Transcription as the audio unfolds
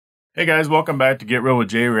Hey guys, welcome back to Get Real with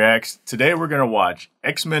J Reacts. Today we're going to watch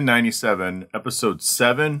X-Men 97, Episode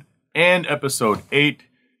 7 and Episode 8.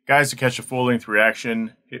 Guys, to catch a full-length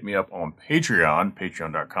reaction, hit me up on Patreon,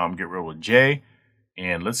 patreon.com, Get Real with J,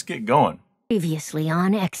 and let's get going. Previously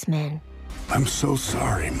on X-Men. I'm so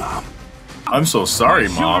sorry, Mom. I'm so sorry,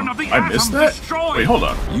 Mom. I missed that? Wait, hold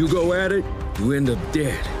on. You go at it, you end up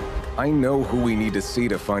dead. I know who we need to see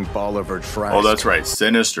to find Bolivar Trask. Oh, that's right,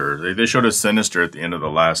 Sinister. They showed us Sinister at the end of the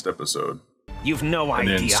last episode. You've no and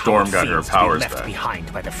idea then Storm how got it her feels powers to be left back.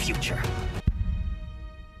 behind by the future.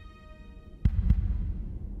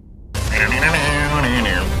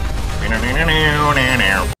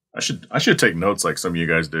 I should take notes like some of you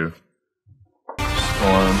guys do.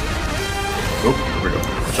 Storm. Oh, here we go.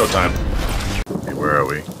 Showtime. Okay, where are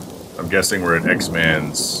we? I'm guessing we're at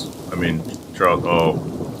X-Man's. I mean, Charles.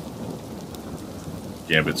 Oh,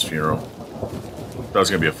 Gambit's funeral. That was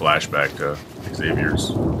gonna be a flashback to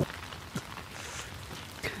Xavier's.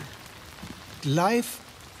 Life,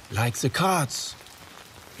 like the cards,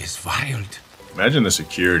 is wild. Imagine the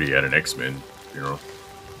security at an X-Men funeral.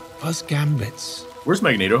 Was Gambit's. Where's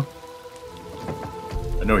Magneto?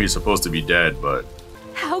 I know he's supposed to be dead, but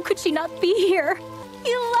How could she not be here?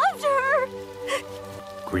 He loved her!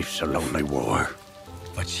 Grief's a lonely war.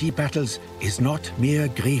 What she battles is not mere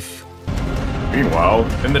grief. meanwhile,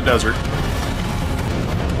 in the desert.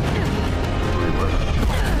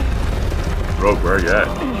 Rogue, where are you at?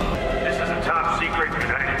 This is a top secret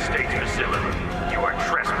United States facility. You are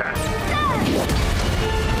trespassing.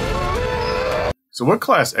 So what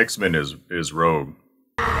class X-Men is Rogue?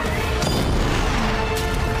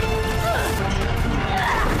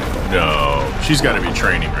 No, she's got to be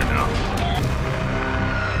training right now.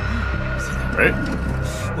 Right?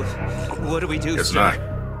 What do we do, Guess sir? not.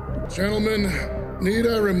 Gentlemen, need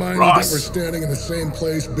I remind Ross. you that we're standing in the same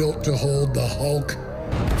place built to hold the Hulk?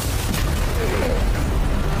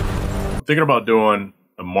 I'm thinking about doing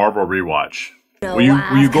a Marvel rewatch. Will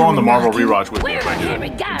you go on the Marvel rewatch with me if I do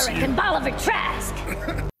it? Gyrich and Bolivar Trask.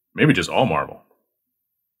 Maybe just all Marvel.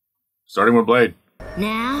 Starting with Blade.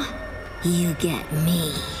 Now, you get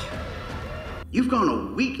me. You've gone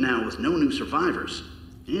a week now with no new survivors.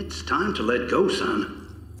 It's time to let go, son.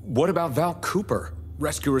 What about Val Cooper?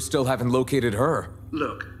 Rescuers still haven't located her.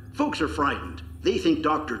 Look, folks are frightened. They think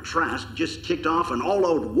Dr. Trask just kicked off an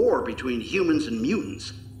all-out war between humans and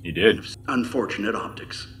mutants. He did. Unfortunate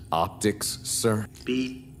optics. Optics, sir?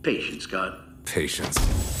 Be patient, Scott. Patience.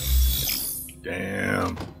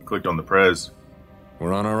 Damn. Clicked on the Prez.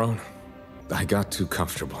 We're on our own. I got too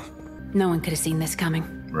comfortable. No one could have seen this coming.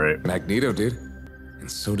 Right. Magneto did. And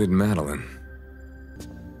so did Madeline.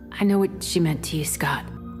 I know what she meant to you, Scott.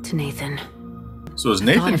 To Nathan. So is Thought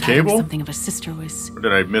Nathan of having Cable? something of a sister was Or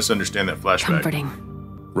did I misunderstand that flashback? comforting.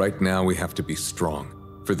 Right now, we have to be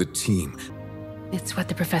strong. For the team. It's what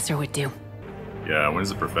the professor would do. Yeah, when's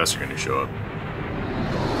the professor going to show up?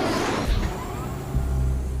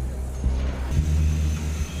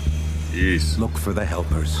 Jeez. Look for the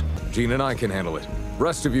helpers. Jean and I can handle it.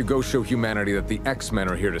 Rest of you go show humanity that the X-Men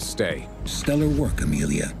are here to stay. Stellar work,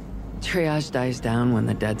 Amelia. Triage dies down when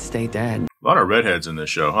the dead stay dead. A lot of redheads in this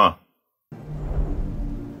show, huh?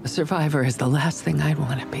 A survivor is the last thing I'd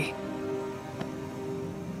want to be.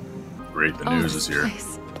 Great, the news is here.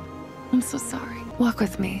 Please. I'm so sorry. Walk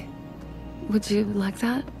with me. Would you like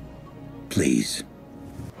that? Please.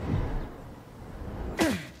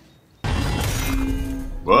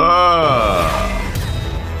 Whoa!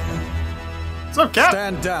 What's up, Cap?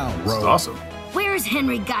 Stand down, This is Rogue. awesome. Where's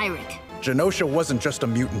Henry Gyrich? Genosha wasn't just a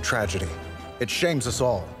mutant tragedy. It shames us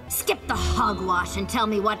all. Skip the hogwash and tell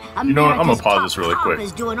me what You know what, I'm gonna America's pause top this really cop quick.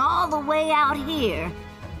 is doing all the way out here.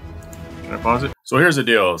 Can I pause it? So here's the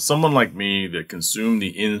deal. Someone like me that consumed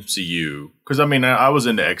the MCU, because I mean, I was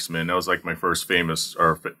into X-Men. That was like my first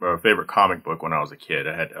favorite comic book when I was a kid.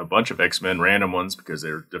 I had a bunch of X-Men, random ones because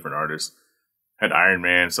they were different artists. Had Iron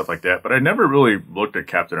Man, stuff like that. But I never really looked at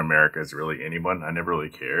Captain America as really anyone. I never really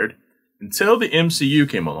cared until the MCU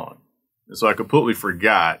came along. And so I completely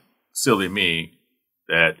forgot, silly me,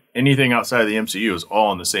 that anything outside of the MCU is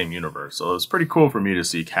all in the same universe. So it's pretty cool for me to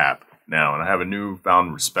see Cap now, and I have a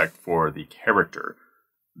newfound respect for the character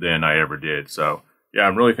than I ever did. So yeah,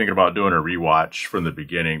 I'm really thinking about doing a rewatch from the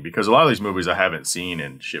beginning because a lot of these movies I haven't seen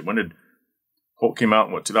and shit. When did Hulk came out?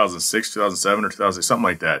 In what, 2006, 2007, or 2000, something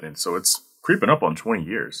like that? And so it's creeping up on 20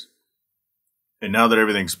 years. And now that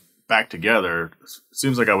everything's back together, it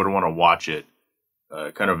seems like I would want to watch it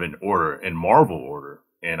kind of in order, in Marvel order.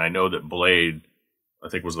 And I know that Blade, I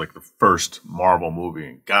think, was like the first Marvel movie.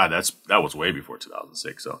 And God, that was way before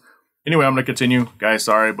 2006. So anyway, I'm going to continue. Guys,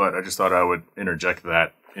 sorry, but I just thought I would interject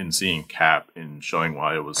that in seeing Cap and showing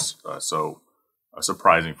why it was so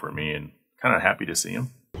surprising for me, and kind of happy to see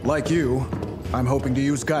him. Like you, I'm hoping to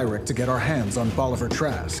use Gyrich to get our hands on Bolivar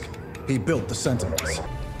Trask. He built the Sentinels.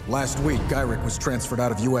 Last week, Gyrich was transferred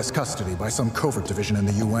out of U.S. custody by some covert division in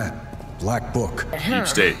the UN. Black Book. Deep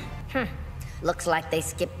State. Looks like they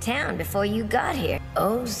skipped town before you got here.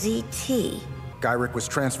 OZT. Gyrich was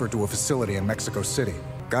transferred to a facility in Mexico City.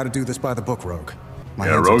 Gotta do this by the book, Rogue.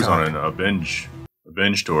 Yeah, Rogue's on a binge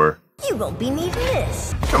tour. You won't be needing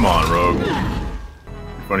this. Come on, Rogue. It'd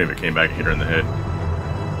be funny if it came back and hit her in the head.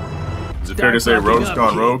 Is it fair to say Rogue's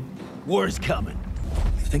gone rogue? War's coming.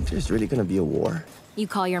 You think there's really gonna be a war? You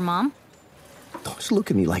call your mom? Don't just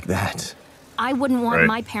look at me like that. I wouldn't want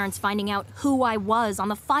my parents finding out who I was on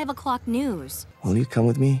the 5 o'clock news. Will you come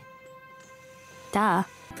with me? Duh.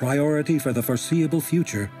 Priority for the foreseeable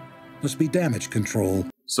future must be damage control.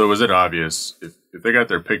 So is it obvious, if they got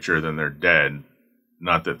their picture, then they're dead,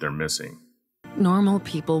 not that they're missing? Normal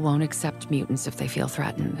people won't accept mutants if they feel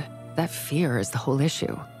threatened. That fear is the whole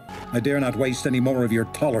issue. I dare not waste any more of your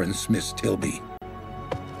tolerance, Miss Tilby.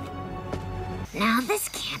 Now this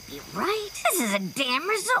can't be right. This is a damn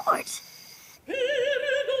resort.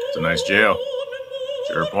 It's a nice jail.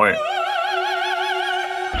 To her point.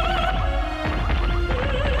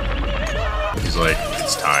 He's like,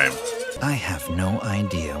 it's time. I have no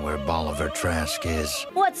idea where Bolivar Trask is.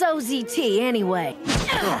 What's OZT anyway?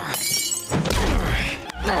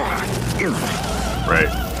 Right.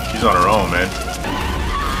 She's on her own, man.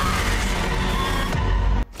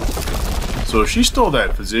 So if she stole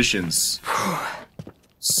that physician's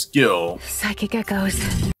skill, Psychic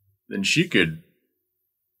echoes, then she could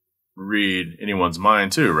read anyone's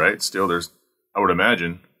mind too, right? Still, I would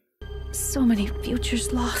imagine. so many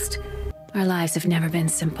futures lost. Our lives have never been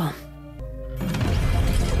simple.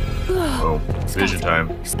 Oh, vision time.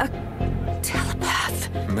 A telepath.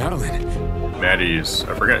 Madeline. Maddie's,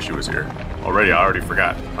 I forgot she was here. I already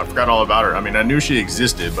forgot. I forgot all about her. I mean, I knew she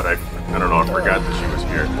existed, but I don't know, I forgot that she was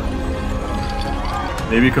here.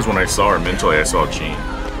 Maybe because when I saw her mentally, I saw Jean.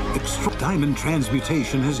 Diamond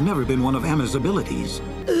transmutation has never been one of Emma's abilities.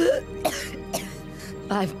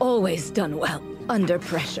 I've always done well under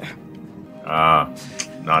pressure.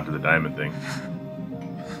 Not to the diamond thing.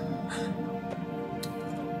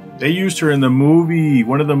 They used her in the movie,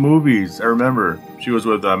 one of the movies. I remember. She was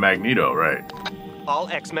with Magneto, right? All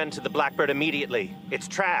X-Men to the Blackbird immediately. It's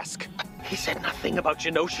Trask. He said nothing about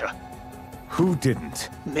Genosha. Who didn't?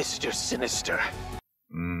 Mr. Sinister.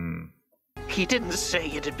 He didn't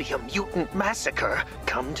say it'd be a mutant massacre.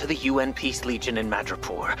 Come to the UN Peace Legion in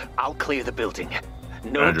Madripoor. I'll clear the building.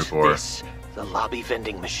 Note this. The lobby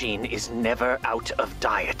vending machine is never out of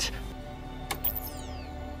diet.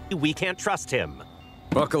 We can't trust him.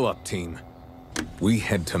 Buckle up, team. We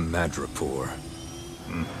head to Madripoor.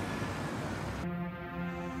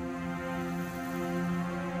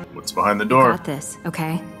 What's behind the door? You got this,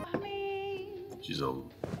 okay? She's a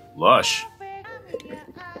lush.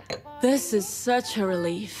 This is such a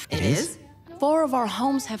relief. It is? 4 of our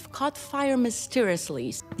homes have caught fire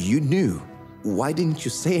mysteriously. You knew. Why didn't you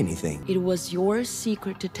say anything? It was your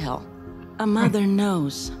secret to tell. A mother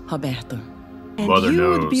knows, Roberto. And Mother you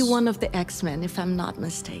knows. would be one of the X-Men, if I'm not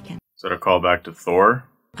mistaken. Is that a callback to Thor?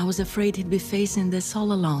 I was afraid he'd be facing this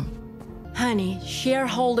all alone. Honey,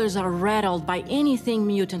 shareholders are rattled by anything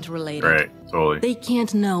mutant-related. Right, totally. They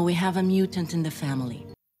can't know we have a mutant in the family.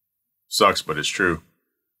 Sucks, but it's true.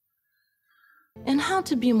 And how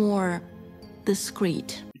to be more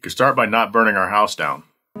discreet. You could start by not burning our house down.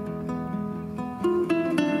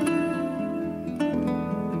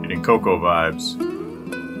 Getting Coco vibes.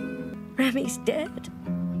 Remy's dead.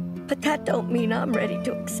 But that don't mean I'm ready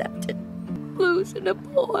to accept it. Losing a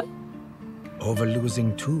boy. Over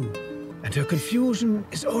losing two. And her confusion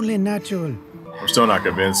is only natural. I'm still not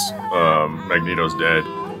convinced Magneto's dead.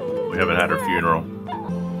 We haven't had her funeral.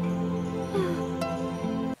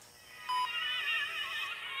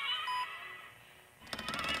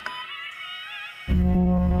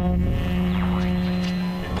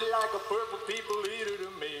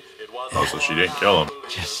 Oh, so she didn't kill him.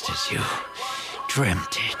 Just as you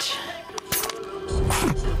dreamt it.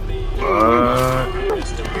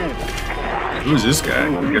 Who's this guy?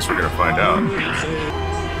 I guess we're gonna find out.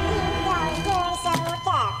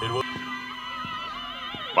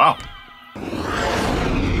 Wow.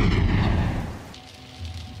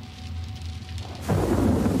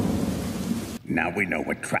 Now we know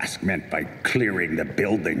what Trask meant by clearing the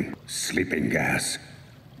building. Sleeping gas.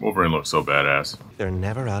 Wolverine looks so badass. They're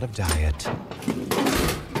never out of diet.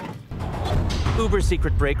 Uber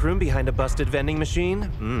secret break room behind a busted vending machine?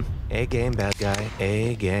 A game, bad guy.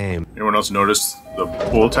 A game. Anyone else notice the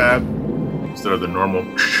pull tab instead of the normal.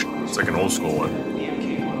 It's like an old school one.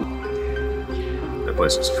 That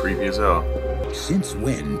place is creepy as hell. Since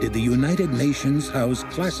when did the United Nations house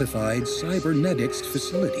classified cybernetics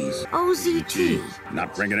facilities? OZT.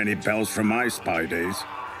 Not ringing any bells from my spy days.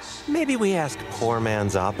 Maybe we ask poor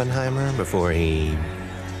man's Oppenheimer before he...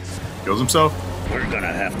 kills himself? We're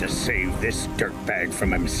gonna have to save this dirtbag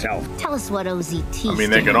from himself. Tell us what OZT I mean,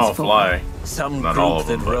 they can all fly. Some Not group all of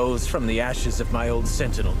them, that but... rose from the ashes of my old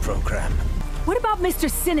Sentinel program. What about Mr.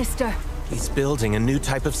 Sinister? He's building a new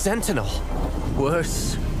type of Sentinel.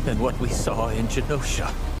 Worse than what we saw in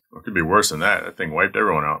Genosha. It could be worse than that. That thing wiped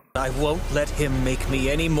everyone out. I won't let him make me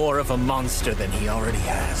any more of a monster than he already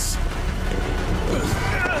has.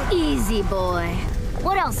 Easy, boy.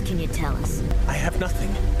 What else can you tell us? I have nothing.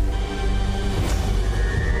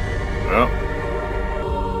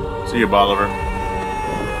 Well, see you, Bolivar.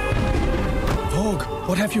 Vogue,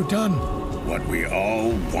 what have you done? What we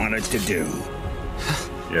all wanted to do.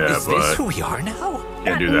 Yeah, Is but this who we are now?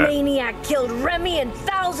 Can't do that. Maniac killed Remy and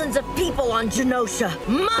thousands of people on Genosha.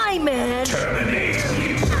 My man! Terminate.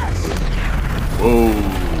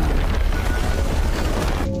 Whoa.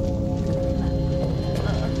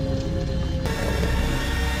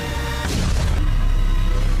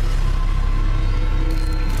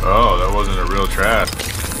 Oh, that wasn't a real Trask.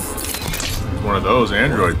 It's one of those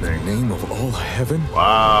android things. Name of all heaven?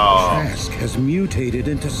 Wow. Trask has mutated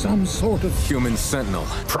into some sort of human sentinel.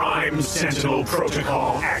 Prime Sentinel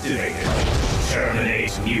protocol activated.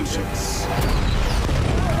 Terminate mutants.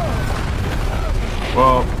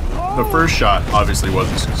 Well, the first shot obviously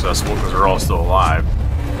wasn't successful because they're all still alive.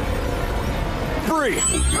 Free!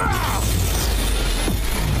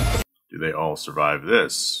 Do they all survive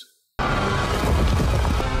this?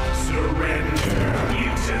 Surrender,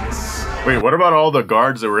 mutants. Wait, what about all the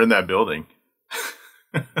guards that were in that building?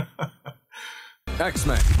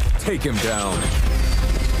 X-Men, take him down.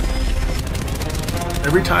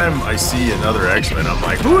 Every time I see another X-Men, I'm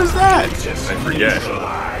like, who is that? I forget. It's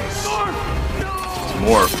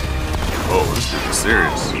more. Oh, this is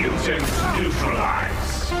serious. Mutants neutralized.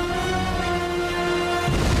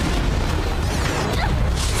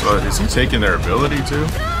 So is he taking their ability too?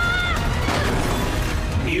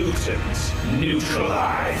 Mutants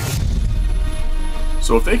neutralized.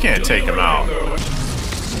 So if they can't take him out.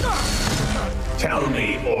 Tell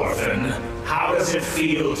me, Orphan, how does it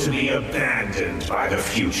feel to be abandoned by the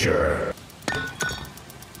future?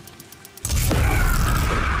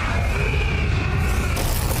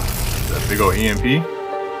 That big ol' EMP?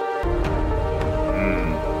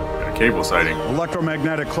 Got a cable sighting.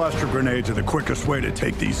 electromagnetic cluster grenades are the quickest way to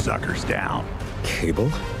take these suckers down. Cable?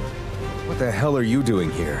 What the hell are you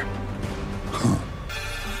doing here?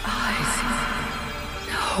 Eyes.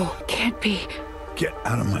 No, can't be. Get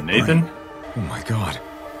out of my Nathan? brain. Oh my god.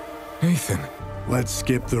 Nathan. Let's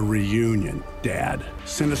skip the reunion, Dad.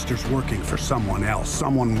 Sinister's working for someone else,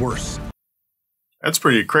 someone worse. That's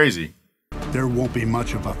pretty crazy. There won't be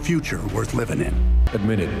much of a future worth living in.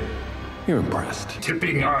 Admit it. You're impressed.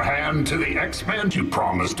 Tipping our hand to the X-Men you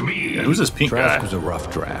promised me. Yeah, who's this pink Trask guy? was a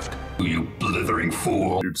rough draft. You blithering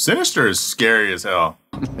fool. Dude, Sinister is scary as hell.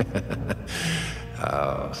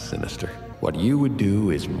 Oh, Sinister. What you would do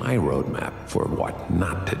is my roadmap for what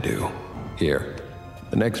not to do. Here,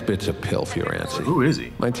 the next bit's a pill for your answer. Who is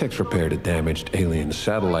he? My tech's repaired a damaged alien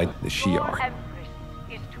satellite, the Shi'ar. Empress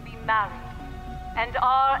is to be married, and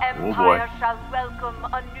our boy. empire shall welcome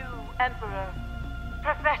a new emperor,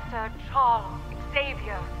 Professor Charles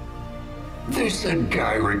Xavier. They said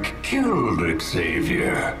Gyrich killed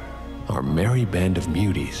Xavier. Our merry band of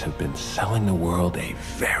muties have been selling the world a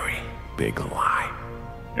very big lie.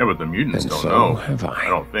 Yeah, but the mutants And don't so know. have I. I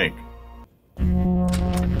don't think.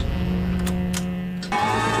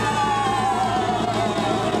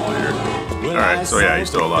 Alright, so yeah, he's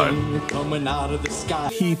still alive.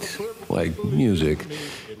 Heat, like music,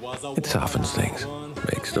 it softens things,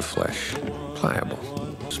 makes the flesh pliable,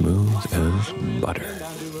 smooth as butter.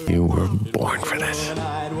 You were born for this.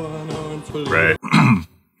 Right.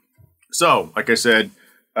 So, like I said,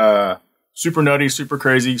 super nutty, super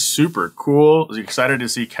crazy, super cool. I was excited to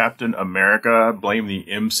see Captain America. Blame the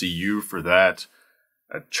MCU for that.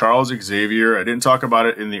 Charles Xavier, I didn't talk about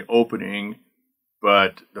it in the opening,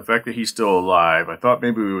 but the fact that he's still alive, I thought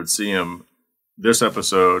maybe we would see him this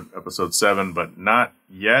episode, episode 7, but not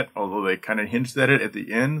yet, although they kind of hinted at it at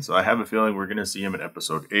the end. So I have a feeling we're going to see him in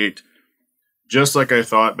episode 8. Just like I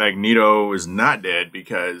thought Magneto is not dead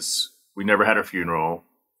because we never had a funeral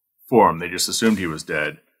for him. They just assumed he was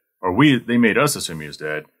dead. Or they made us assume he was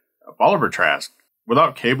dead. Oliver Trask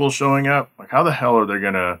without Cable showing up, like how the hell are they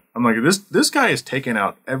gonna? I'm like, this guy is taking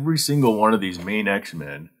out every single one of these main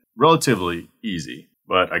X-Men relatively easy,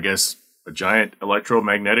 but I guess a giant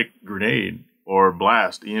electromagnetic grenade or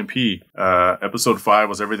blast, EMP. Episode 5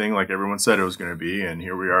 was everything like everyone said it was going to be, and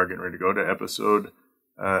here we are getting ready to go to episode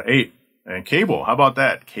 8. And Cable, how about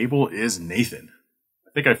that? Cable is Nathan.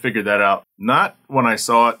 I think I figured that out. Not when I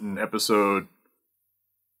saw it in episode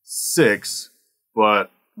 6, but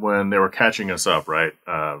when they were catching us up, right?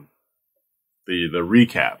 The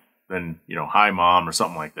recap. Then, you know, hi mom or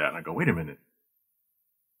something like that. And I go, wait a minute.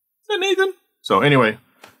 Is that Nathan? So anyway,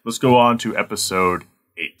 let's go on to episode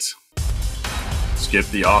 8. Skip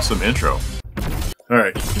the awesome intro.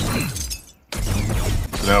 Alright. So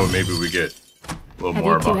now maybe we get a little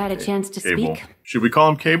more about Have you two had a chance to Cable. speak? Should we call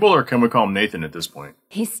him Cable or can we call him Nathan at this point?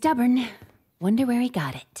 He's stubborn. Wonder where he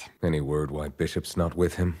got it. Any word why Bishop's not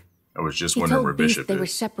with him? I was just He wondering told where Beast Bishop they is. were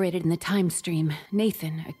separated in the time stream.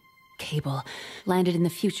 Nathan, Cable, landed in the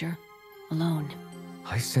future, alone.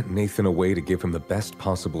 I sent Nathan away to give him the best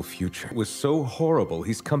possible future. It was so horrible,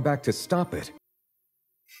 he's come back to stop it.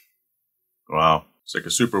 Wow. It's like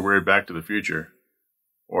a super weird Back to the Future.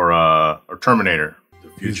 Or Terminator. The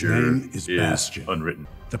future His name is Bastion. Unwritten.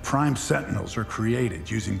 The Prime Sentinels are created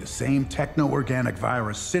using the same techno-organic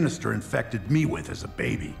virus Sinister infected me with as a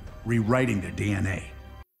baby, rewriting their DNA.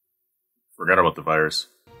 Forgot about the virus.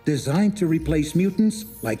 Designed to replace mutants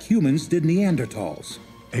like humans did Neanderthals.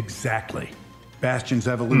 Exactly. Bastion's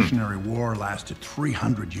evolutionary war lasted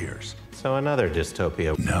 300 years. So another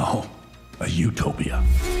dystopia. No, a utopia.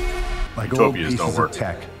 Like Utopias old pieces don't work. of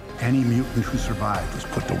tech, any mutant who survived was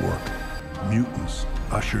put to work. Mutants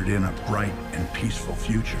ushered in a bright and peaceful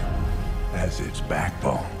future as its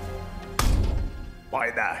backbone. Why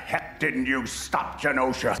the heck didn't you stop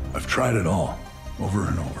Genosha? I've tried it all, over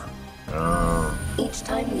and over. Each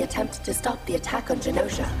time we attempt to stop the attack on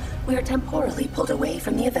Genosha, we are temporally pulled away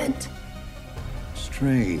from the event.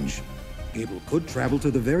 Strange. Cable could travel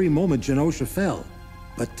to the very moment Genosha fell,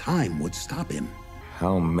 but time would stop him.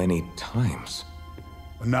 How many times?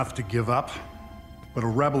 Enough to give up? But a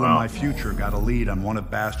rebel in my future got a lead on one of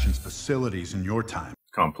Bastion's facilities in your time.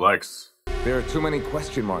 Complex. There are too many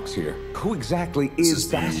question marks here. Who exactly This is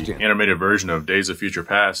is Bastion? the animated version of Days of Future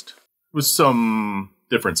Past. With some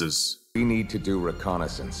differences. We need to do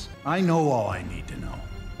reconnaissance. I know all I need to know.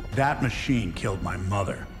 That machine killed my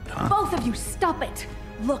mother. Huh? Both of you, stop it!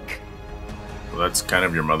 Look! Well, that's kind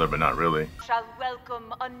of your mother, but not really. Shall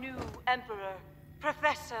welcome a new emperor,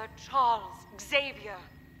 Professor Charles Xavier.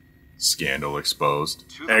 Scandal exposed.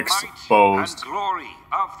 To the Exposed. might and glory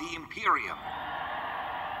of the Imperium.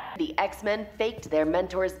 The X-Men faked their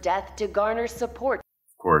mentor's death to garner support.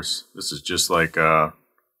 Of course, this is just like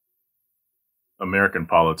American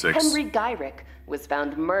politics. Henry Gyrich was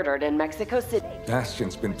found murdered in Mexico City.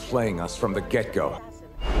 Bastion's been playing us from the get-go.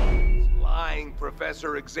 Lying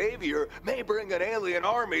Professor Xavier may bring an alien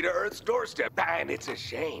army to Earth's doorstep, and it's a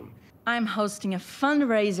shame. I'm hosting a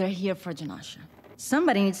fundraiser here for Genosha.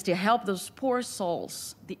 Somebody needs to help those poor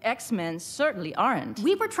souls. The X-Men certainly aren't.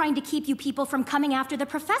 We were trying to keep you people from coming after the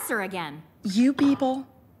professor again. You people?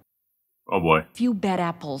 Oh boy. Few bad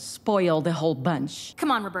apples spoil the whole bunch.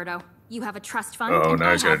 Come on, Roberto. You have a trust fund. Oh, and now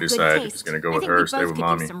I he's gotta have good decide. taste. He's gonna go I with think her, we stay both with could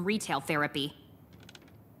mommy. use some retail therapy.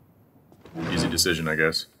 Easy decision, I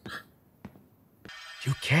guess.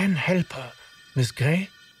 You can help her, Miss Grey.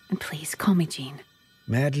 And please, call me Jean.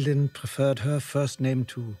 Madeline preferred her first name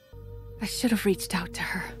too. I should have reached out to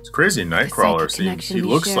her. It's crazy. Nightcrawler psychic seems. connection He we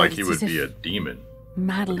looks shared, like he it's would as be a if demon.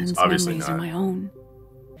 Madeline's obviously memories not. are my own.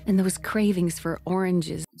 And those cravings for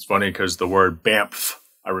oranges. It's funny because the word BAMF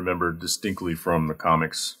I remember distinctly from the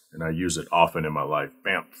comics, and I use it often in my life.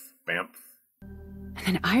 BAMF, BAMF. And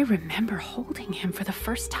then I remember holding him for the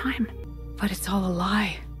first time. But it's all a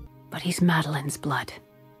lie. But he's Madeline's blood.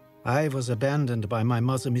 I was abandoned by my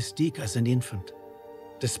mother Mystique as an infant.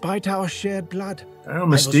 Despite our shared blood, I know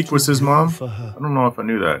Mystique was his mom. I don't know if I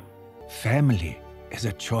knew that. Family is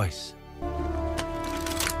a choice.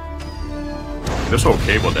 This whole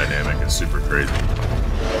Cable dynamic is super crazy.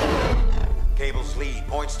 Cable's lead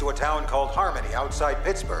points to a town called Harmony outside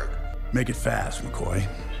Pittsburgh. Make it fast, McCoy.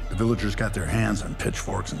 The villagers got their hands on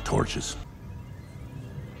pitchforks and torches.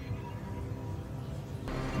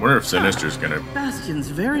 I wonder if Sinister's gonna Bastion's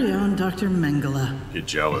very own Dr. Mengele. get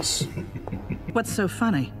jealous. What's so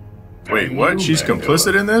funny? Wait, what? She's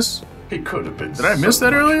complicit in this? He could have been. Did I miss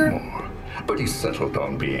that earlier? More, but he settled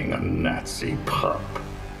on being a Nazi pup.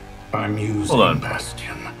 I'm using Hold on.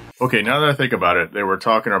 Bastion. Okay, now that I think about it, they were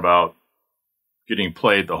talking about getting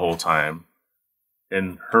played the whole time,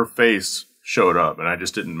 and her face showed up, and I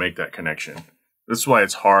just didn't make that connection. That's why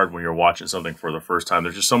it's hard when you're watching something for the first time.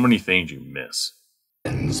 There's just so many things you miss.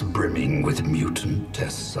 Brimming with mutant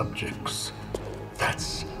test subjects.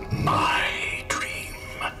 That's my dream.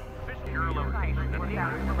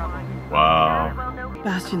 Wow.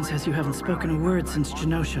 Bastion says you haven't spoken a word since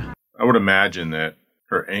Genosha. I would imagine that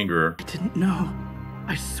her anger... I didn't know.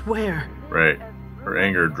 I swear. Right. Her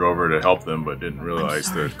anger drove her to help them, but didn't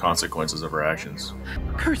realize the consequences of her actions.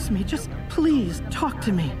 Curse me. Just please talk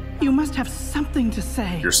to me. You must have something to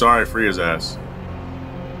say. You're sorry, free his ass.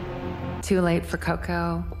 Too late for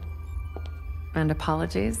Coco. And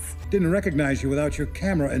apologies. Didn't recognize you without your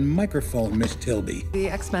camera and microphone, Miss Tilby. The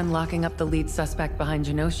X-Men locking up the lead suspect behind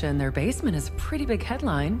Genosha in their basement is a pretty big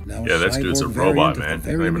headline. Now yeah, that dude's a robot, man.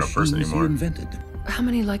 He's not even a person anymore. How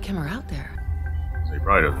many like him are out there? So he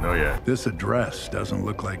probably doesn't know yet. This address doesn't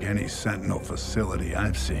look like any Sentinel facility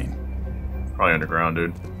I've seen. Probably underground,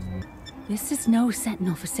 dude. This is no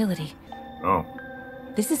Sentinel facility. Oh.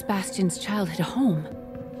 This is Bastion's childhood home.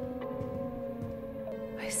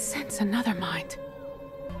 I sense another mind.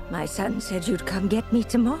 My son said you'd come get me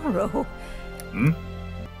tomorrow. Hmm?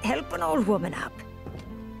 Help an old woman up.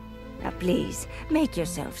 Now please, make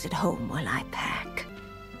yourselves at home while I pack.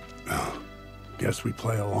 Oh, guess we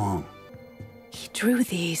play along. He drew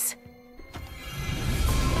these.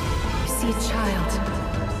 You see a child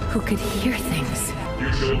who could hear things.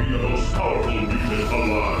 You shall be the most powerful mutant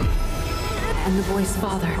alive. And the boy's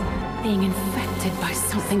father being infected by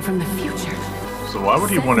something from the future. So why would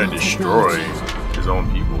he want to destroy his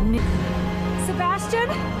own people? Sebastian?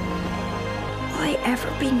 Will I ever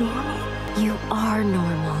be normal? You are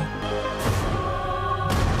normal.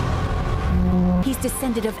 He's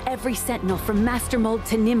descended of every Sentinel from Master Mold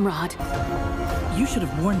to Nimrod. You should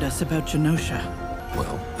have warned us about Genosha.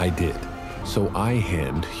 Well, I did. So I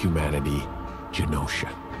hand humanity Genosha.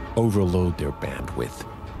 Overload their bandwidth.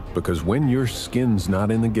 Because when your skin's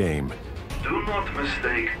not in the game... Do not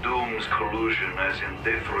mistake Doom's collusion as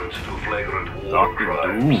indifference to flagrant war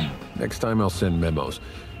crimes. Doom. Next time I'll send memos.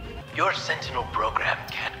 Your Sentinel program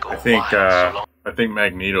can't go I think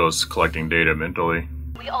Magneto's collecting data mentally.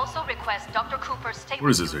 We also request Dr. Cooper's statement. What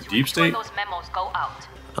is this, a deep state? Those memos go out.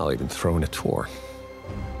 I'll even throw in a tour.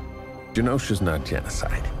 Genosha's not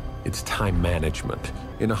genocide. It's time management.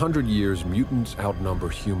 In 100 years, mutants outnumber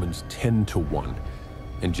humans 10 to 1.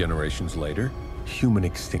 And generations later, human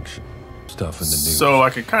extinction. Stuff in the news. So I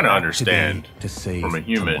could kind of understand to save from a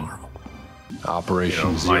human tomorrow.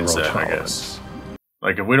 Operation mindset, Zero I Tolerance. guess.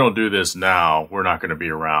 Like, if we don't do this now, we're not going to be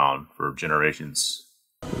around for generations.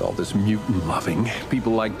 With all this mutant loving,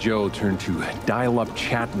 people like Joe turn to dial-up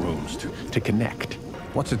chat rooms to connect.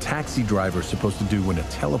 What's a taxi driver supposed to do when a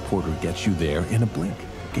teleporter gets you there in a blink?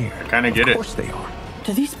 Scared. I kind of get it. Of course they are.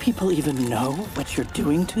 Do these people even know what you're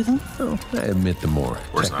doing to them? Well, I admit the more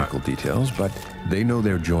technical details, but they know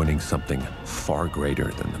they're joining something far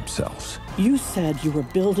greater than themselves. You said you were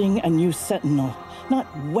building a new Sentinel,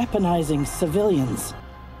 not weaponizing civilians.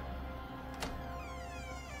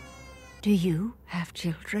 Do you have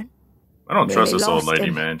children? I don't trust Really this old lost lady,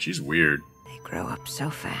 him. man. She's weird. They grow up so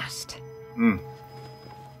fast.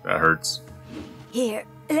 That hurts. Here,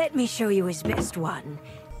 let me show you his best one.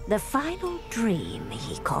 The final dream,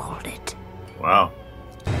 he called it. Wow.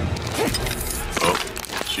 Oh,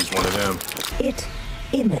 she's one of them. It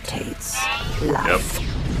imitates life.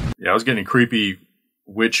 Yep. Yeah, I was getting creepy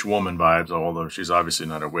witch woman vibes, although she's obviously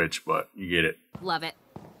not a witch, but you get it. Love it.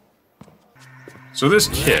 So this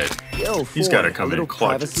kid, he's got to come in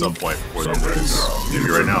clutch at some point before the end of this. Maybe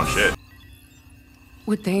right now, shit.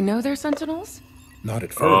 Would they know they're Sentinels? Not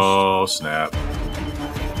at first. Oh, snap.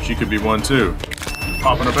 She could be one too.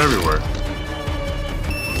 Popping up everywhere.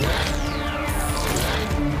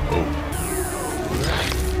 Oh.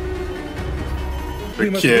 The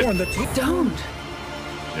kid. Don't.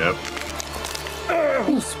 Yep.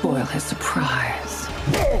 You'll spoil his surprise.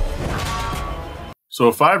 So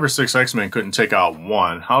if 5 or 6 X-Men couldn't take out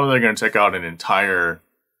one, how are they going to take out an entire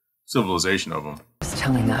civilization of them? It's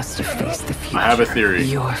telling us to face the future. I have a theory.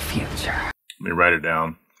 Your future. Let me write it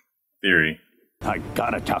down. Theory. I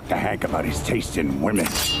gotta talk to Hank about his taste in women.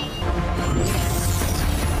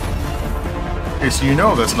 Okay, so you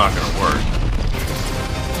know that's not going to work.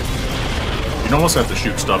 You'd almost have to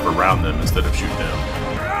shoot stuff around them instead of shoot them.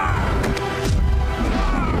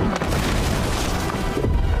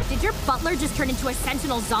 Did your butler just turn into a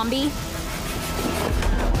Sentinel zombie?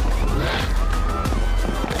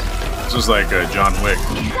 This is like John Wick,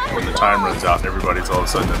 when the time runs out and everybody's all of a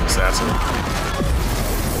sudden an assassin.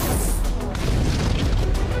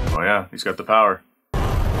 Oh yeah, he's got the power.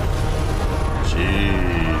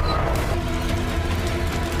 Jeez.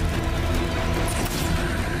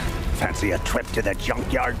 Fancy a trip to the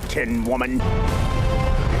junkyard, Tin Woman?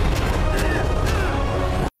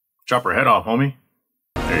 Chop her head off, homie.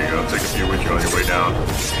 There you go. Take a few with you on your way down.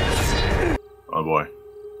 Oh boy.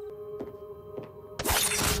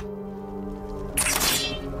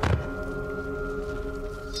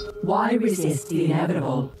 Why resist the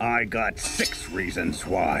inevitable? I got 6 reasons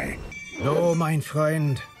why. No, mein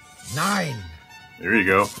Freund. Nein. There you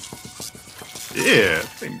go. Yeah.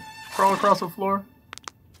 Thing crawl across the floor.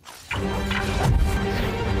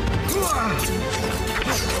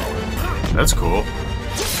 That's cool.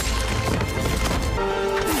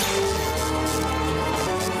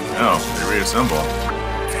 Oh, they reassemble.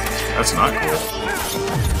 That's not cool.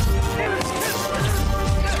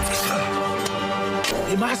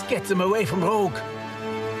 We must get them away from Rogue.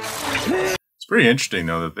 It's pretty interesting,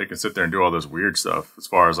 though, that they can sit there and do all this weird stuff as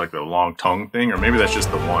far as like the long tongue thing, or maybe that's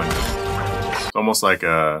just the one. It's almost like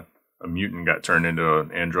a mutant got turned into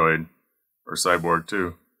an android or cyborg,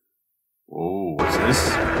 too. Whoa, what's this?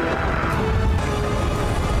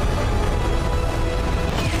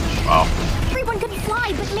 Wow. Everyone could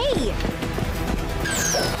fly but me!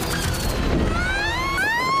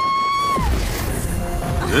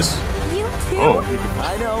 This? You too? Oh.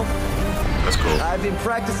 I know. That's cool. I've been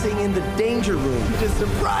practicing in the danger room to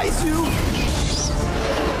surprise you.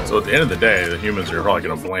 So at the end of the day, the humans are probably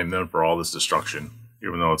going to blame them for all this destruction,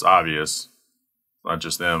 even though it's obvious. It's not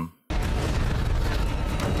just them.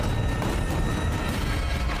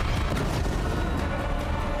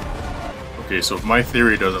 Okay, so if my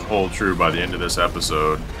theory doesn't hold true by the end of this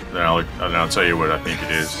episode, then I'll tell you what I think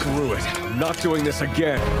it is. Screw it. I'm not doing this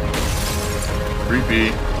again.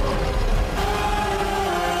 Creepy.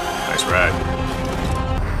 Nice ride.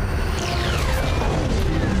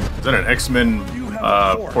 Is that an X-Men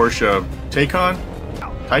Porsche Taycan?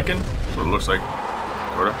 That's what it looks like.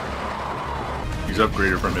 Sorta. He's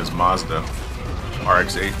upgraded from his Mazda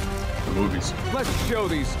RX-8. The movies. Let's show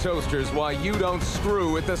these toasters why you don't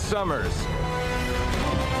screw with the Summers.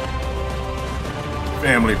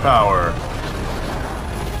 Family power.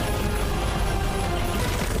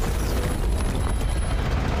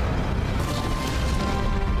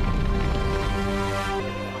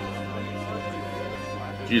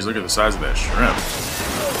 Jeez, look at the size of that shrimp.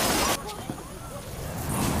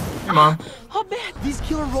 Come on. Oh man, these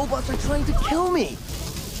killer robots are trying to kill me.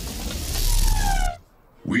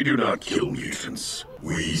 We do not kill mutants.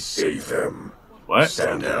 We save them. What?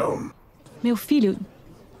 Stand down. Meu filho,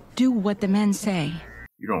 do what the men say.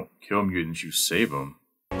 You don't kill mutants, you save them.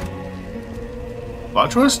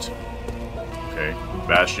 Plot twist? Okay.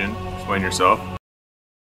 Bastion, explain yourself.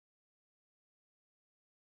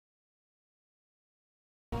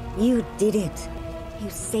 You did it. You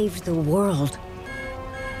saved the world.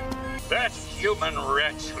 That human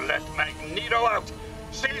wretch let Magneto out.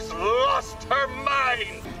 She's lost her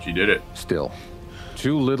mind! She did it. Still,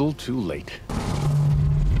 too little, too late.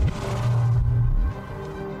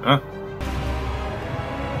 Huh?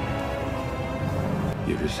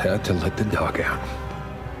 You just had to let the dog out.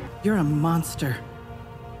 You're a monster.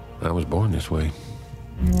 I was born this way.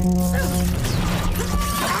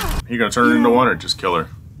 You gonna turn her into one or just kill her?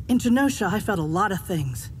 In Genosha, I felt a lot of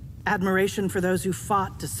things. Admiration for those who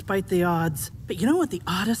fought despite the odds. But you know what the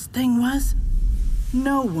oddest thing was?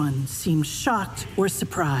 No one seemed shocked or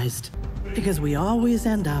surprised, because we always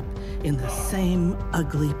end up in the same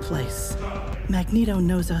ugly place. Magneto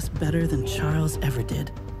knows us better than Charles ever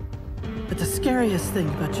did. But the scariest thing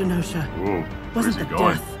about Genosha wasn't the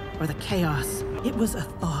death or the chaos. It was a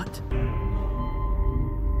thought.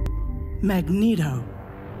 Magneto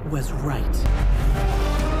was right.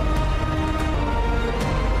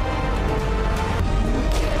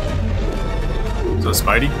 Is that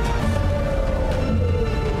Spidey?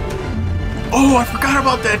 Oh, I forgot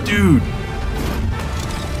about that dude!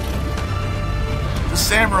 The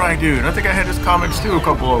samurai dude. I think I had his comics too, a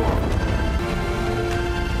couple of them.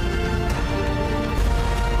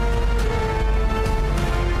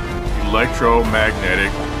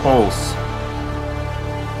 Electromagnetic pulse.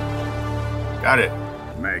 Got it.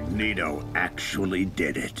 Magneto actually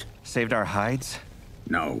did it. Saved our hides?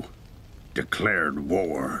 No. Declared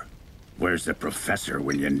war. Where's the professor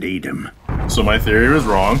when you need him? So my theory was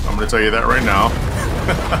wrong. I'm going to tell you that right now.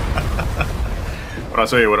 But I'll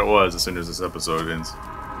tell you what it was as soon as this episode ends.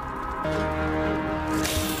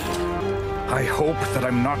 I hope that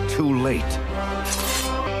I'm not too late.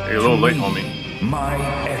 You're a little late, homie. My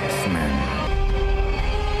X-Men.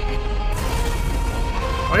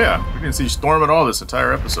 Oh yeah, we didn't see Storm at all this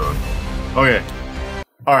entire episode. Okay.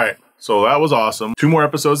 Alright, so that was awesome. 2 more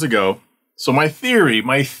episodes to go. So my theory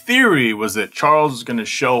was that Charles is going to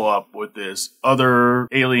show up with this other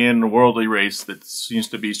alien worldly race that seems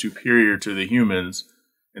to be superior to the humans,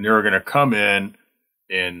 and they're going to come in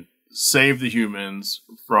and save the humans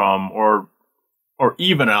from, or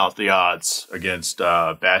even out the odds against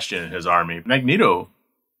Bastion and his army. Magneto,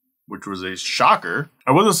 which was a shocker.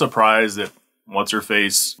 I wasn't surprised that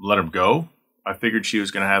What's-Her-Face let him go. I figured she was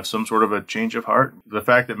going to have some sort of a change of heart. The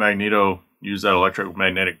fact that Magneto used that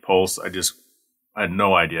electromagnetic pulse, I had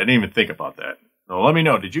no idea. I didn't even think about that. So let me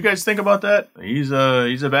know. Did you guys think about that? He's a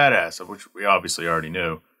badass, which we obviously already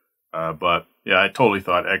knew. But yeah, I totally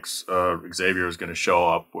thought Xavier was going to show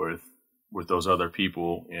up with those other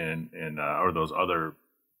people or those other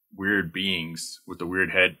weird beings with the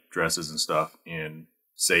weird head dresses and stuff and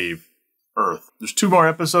save Earth. There's 2 more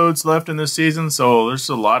episodes left in this season, so there's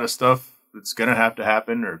a lot of stuff that's going to have to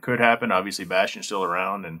happen or could happen. Obviously, Bastion's still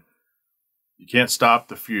around, and you can't stop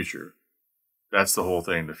the future. That's the whole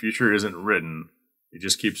thing. The future isn't written. It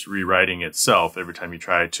just keeps rewriting itself every time you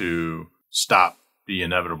try to stop the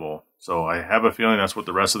inevitable. So I have a feeling that's what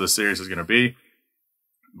the rest of the series is going to be.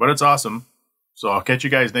 But it's awesome. So I'll catch you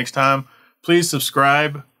guys next time. Please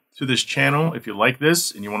subscribe to this channel if you like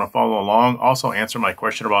this and you want to follow along. Also answer my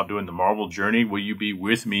question about doing the Marvel journey. Will you be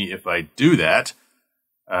with me if I do that?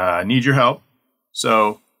 I need your help.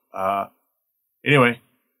 So anyway,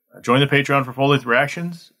 join the Patreon for full-length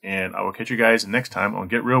reactions, and I will catch you guys next time on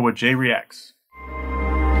Get Real with Jay Reacts.